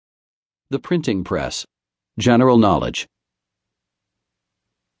The Printing Press. General Knowledge.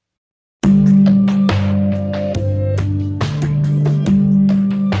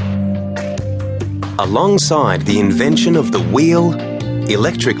 Alongside the invention of the wheel,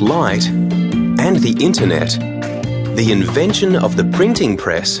 electric light, and the internet, the invention of the printing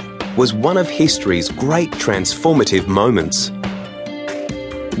press was one of history's great transformative moments.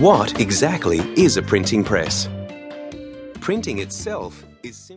 What exactly is a printing press? Printing itself is